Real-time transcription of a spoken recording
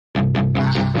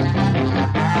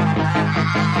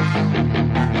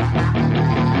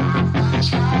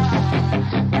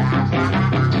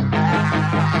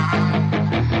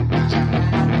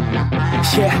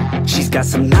got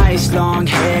some nice long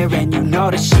hair, and you know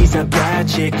that she's a bad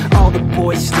chick. All the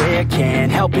boys stare,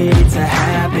 can't help it, it's a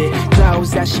habit.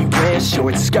 Clothes that she wears,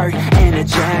 short skirt and a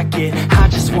jacket. I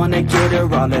just wanna get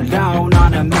her all alone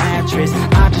on a mattress.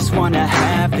 I just wanna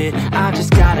have it, I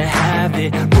just gotta have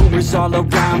it. Rumors all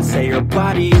around say her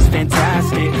body is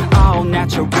fantastic. All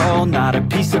natural, not a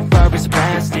piece of fur is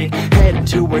plastic. Head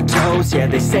to her toes, yeah,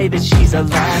 they say that she's a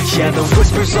latch. Yeah, the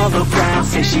whispers all around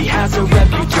say she has a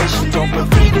reputation. Don't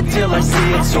believe it till I see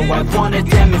it, so I want a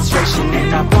demonstration.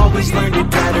 And I've always learned it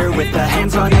better with a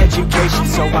hands-on education.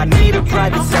 So I need a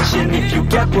private session if you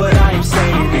get what I am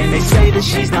saying. And they say that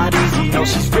she's not easy, no,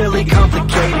 she's really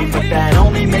complicated, but that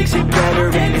only makes it better,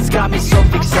 and it's got me so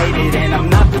fixated. And I'm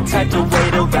not the type to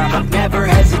wait around, I've never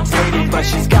hesitated, but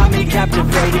she's got me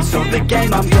captivated, so the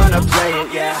game, I'm gonna play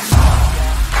it, yeah.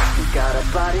 She got a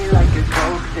body like a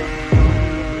coke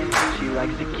thing, she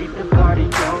likes to keep the party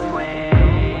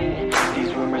going.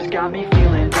 These rumors got me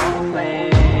feeling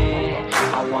lonely,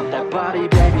 I want that body,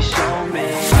 baby, show me.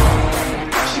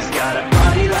 She's got a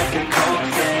body like a coke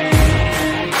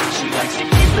thing, she likes to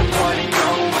keep the party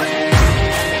going.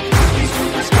 These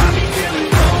rumors got me feeling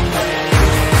lonely,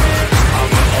 I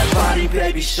want that body,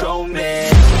 baby, show me.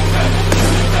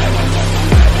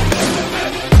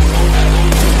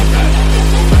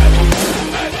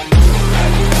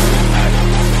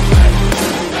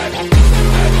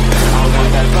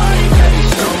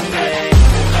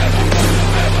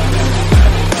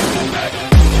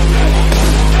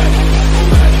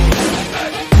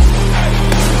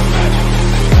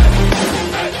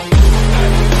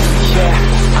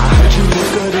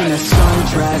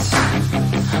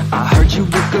 I heard you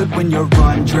look good when you're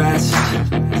undressed.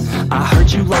 I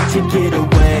heard you like to get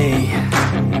away.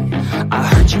 I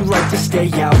heard you like to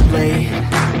stay out late.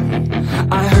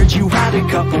 I heard you had a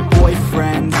couple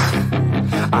boyfriends.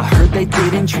 I heard they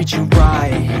didn't treat you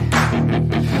right.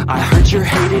 I heard you're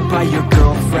hated by your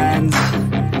girlfriends,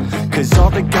 'cause all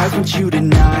the guys want you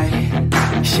tonight.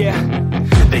 Yeah,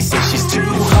 they say she's too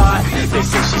hot, they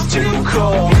say she's too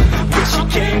cold. Where she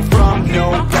came from,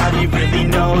 nobody really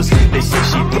knows. They say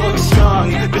she looks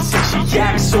young, but say she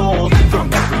acts old.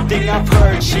 From everything I've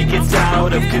heard, she gets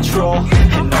out of control.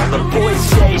 And all the boys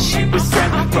say she was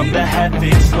sent from the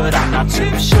heavens, but I'm not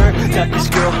too sure that this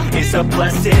girl is a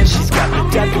blessing. She's got the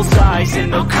devil's eyes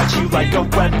and they'll cut you like a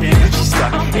weapon. She's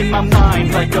stuck in my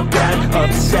mind like a bad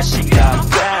obsession. Got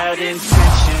bad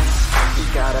intentions. She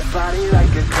got a body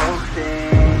like a coke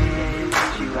thing,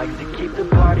 she likes to keep the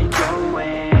party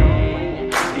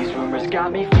going. These rumors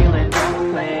got me feeling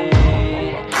lonely,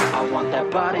 I want that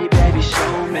body, baby,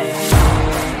 show me.